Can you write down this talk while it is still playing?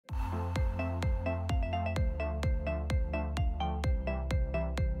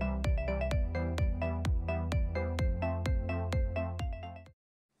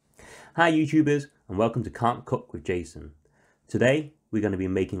Hi YouTubers, and welcome to Can't Cook with Jason. Today we're going to be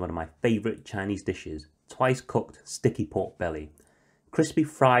making one of my favourite Chinese dishes, twice cooked sticky pork belly. Crispy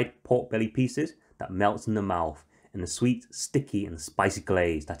fried pork belly pieces that melts in the mouth in a sweet, sticky and spicy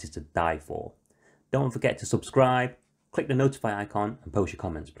glaze that is to die for. Don't forget to subscribe, click the notify icon and post your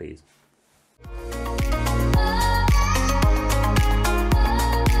comments please.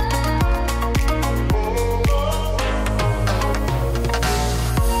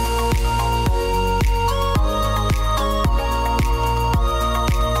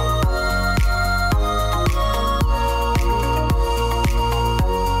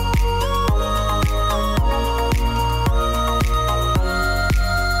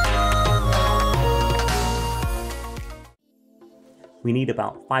 We need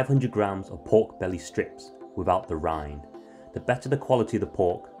about 500 grams of pork belly strips without the rind. The better the quality of the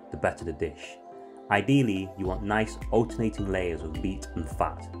pork, the better the dish. Ideally, you want nice alternating layers of meat and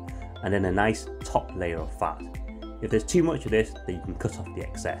fat, and then a nice top layer of fat. If there's too much of this, then you can cut off the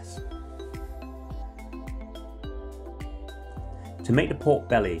excess. To make the pork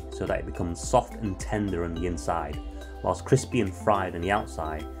belly so that it becomes soft and tender on the inside, whilst crispy and fried on the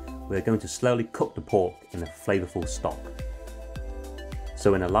outside, we're going to slowly cook the pork in a flavourful stock.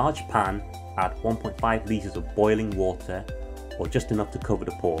 So in a large pan, add 1.5 litres of boiling water, or just enough to cover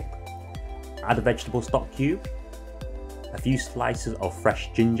the pork. Add a vegetable stock cube, a few slices of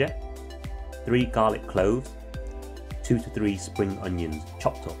fresh ginger, 3 garlic cloves, 2 to 3 spring onions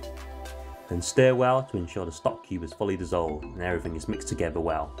chopped up. Then stir well to ensure the stock cube is fully dissolved and everything is mixed together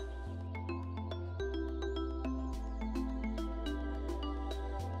well.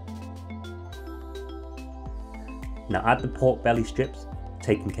 Now add the pork belly strips,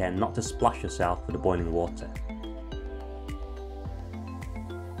 taking care not to splash yourself with the boiling water.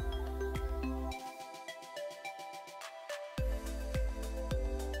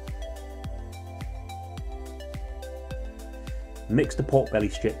 Mix the pork belly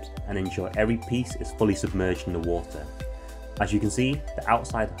strips and ensure every piece is fully submerged in the water. As you can see, the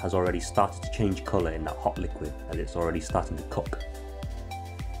outside has already started to change colour in that hot liquid as it's already starting to cook.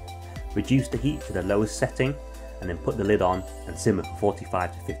 Reduce the heat to the lowest setting and then put the lid on and simmer for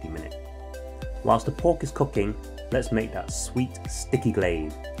 45 to 50 minutes. Whilst the pork is cooking, let's make that sweet, sticky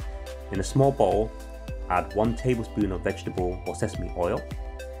glaze. In a small bowl, add 1 tablespoon of vegetable or sesame oil,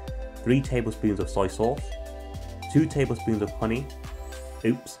 3 tablespoons of soy sauce, 2 tablespoons of honey.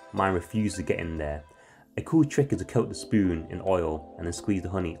 Oops, mine refused to get in there. A cool trick is to coat the spoon in oil and then squeeze the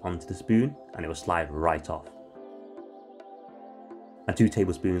honey onto the spoon and it will slide right off. And 2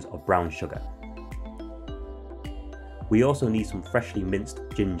 tablespoons of brown sugar. We also need some freshly minced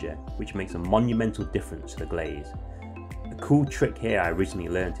ginger, which makes a monumental difference to the glaze. A cool trick here I recently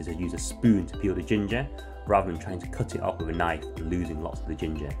learned is to use a spoon to peel the ginger, rather than trying to cut it off with a knife and losing lots of the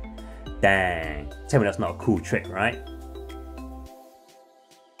ginger. Dang, tell me that's not a cool trick, right?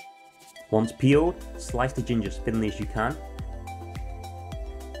 Once peeled, slice the ginger as thinly as you can,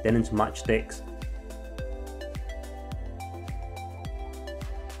 then into matchsticks,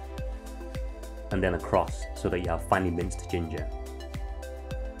 and then across so that you have finely minced ginger.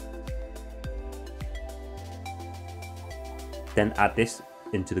 Then add this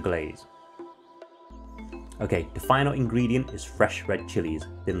into the glaze. Okay, the final ingredient is fresh red chilies,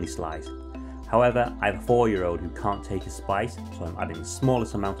 thinly sliced. However, I have a 4-year-old who can't take a spice, so I'm adding the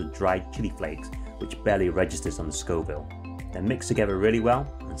smallest amount of dried chili flakes, which barely registers on the Scoville. Then mix together really well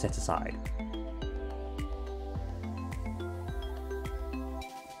and set aside.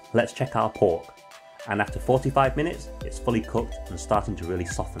 Let's check our pork. And after 45 minutes, it's fully cooked and starting to really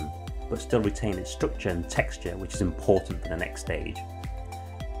soften, but still retain its structure and texture, which is important for the next stage.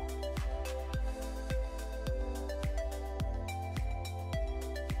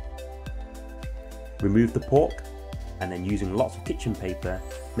 Remove the pork, and then using lots of kitchen paper,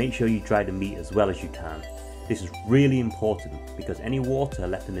 make sure you dry the meat as well as you can. This is really important because any water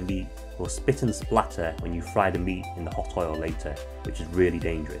left in the meat will spit and splatter when you fry the meat in the hot oil later, which is really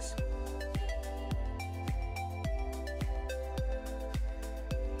dangerous.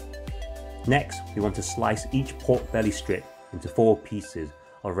 Next, we want to slice each pork belly strip into 4 pieces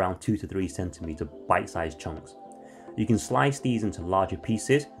of around 2 to 3 centimeter bite-sized chunks. You can slice these into larger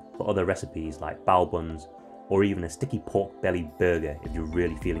pieces for other recipes like bao buns or even a sticky pork belly burger if you're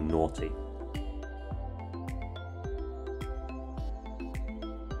really feeling naughty.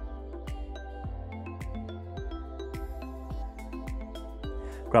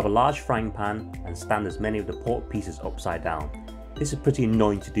 Grab a large frying pan and stand as many of the pork pieces upside down. This is pretty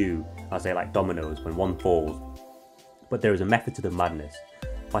annoying to do as they're like dominoes when one falls, but there is a method to the madness.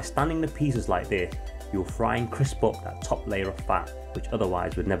 By standing the pieces like this, you'll fry and crisp up that top layer of fat, which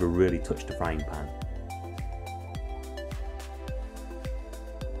otherwise would never really touch the frying pan.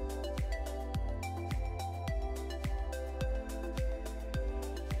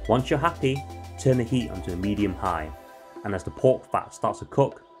 Once you're happy, turn the heat onto a medium-high, and as the pork fat starts to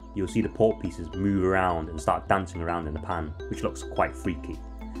cook, you'll see the pork pieces move around and start dancing around in the pan, which looks quite freaky.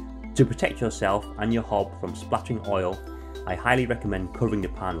 To protect yourself and your hob from splattering oil, I highly recommend covering the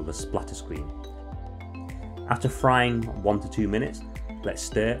pan with a splatter screen. After frying 1 to 2 minutes, let's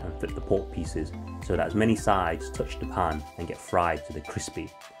stir and flip the pork pieces so that as many sides touch the pan and get fried to the crispy.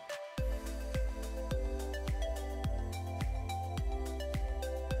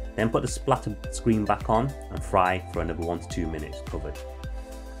 Then put the splatter screen back on and fry for another 1 to 2 minutes covered.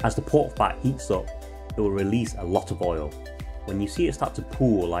 As the pork fat heats up, it will release a lot of oil. When you see it start to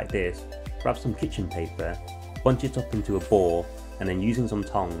pool like this, grab some kitchen paper, bunch it up into a ball, and then using some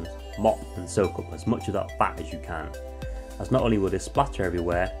tongs, mop and soak up as much of that fat as you can, as not only will this splatter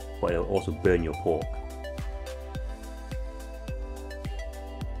everywhere, but it will also burn your pork.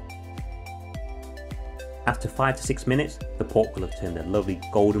 After 5 to 6 minutes, the pork will have turned a lovely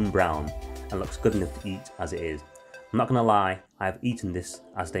golden brown and looks good enough to eat as it is. I'm not gonna lie, I have eaten this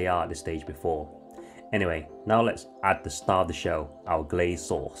as they are at this stage before. Anyway, now let's add the star of the show, our glaze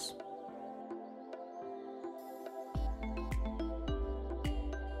sauce.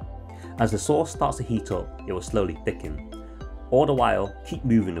 As the sauce starts to heat up, it will slowly thicken. All the while, keep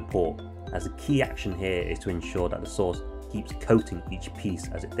moving the pork, as the key action here is to ensure that the sauce keeps coating each piece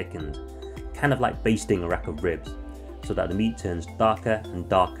as it thickens, kind of like basting a rack of ribs, so that the meat turns darker and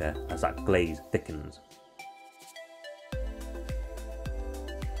darker as that glaze thickens.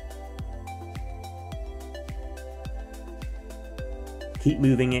 Keep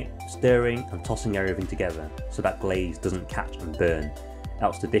moving it, stirring and tossing everything together so that glaze doesn't catch and burn,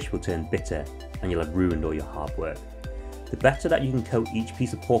 else the dish will turn bitter and you'll have ruined all your hard work. The better that you can coat each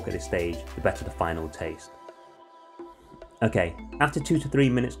piece of pork at this stage, the better the final taste. Okay, after 2 to 3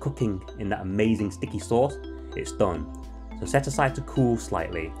 minutes cooking in that amazing sticky sauce, it's done. So set aside to cool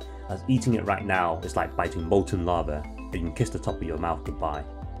slightly, as eating it right now is like biting molten lava, and you can kiss the top of your mouth goodbye.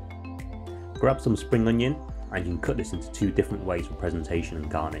 Grab some spring onion, and you can cut this into 2 different ways for presentation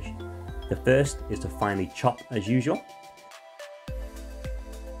and garnish. The first is to finely chop as usual.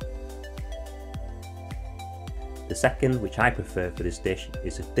 The second, which I prefer for this dish,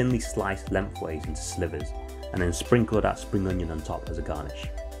 is to thinly slice lengthways into slivers, and then sprinkle that spring onion on top as a garnish.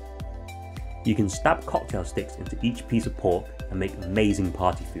 You can stab cocktail sticks into each piece of pork and make amazing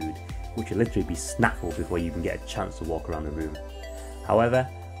party food, which will literally be snaffled before you even get a chance to walk around the room. However,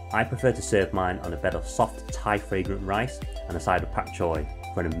 I prefer to serve mine on a bed of soft Thai fragrant rice and a side of pak choi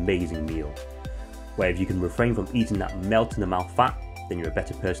for an amazing meal, where if you can refrain from eating that melt in the mouth fat, then you're a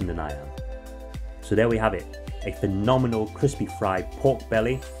better person than I am. So there we have it, a phenomenal crispy fried pork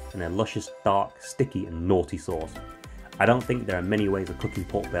belly in a luscious, dark, sticky and naughty sauce. I don't think there are many ways of cooking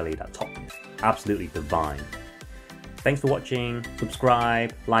pork belly that top this. Absolutely divine. Thanks for watching,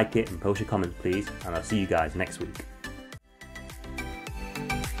 subscribe, like it and post your comments please, and I'll see you guys next week.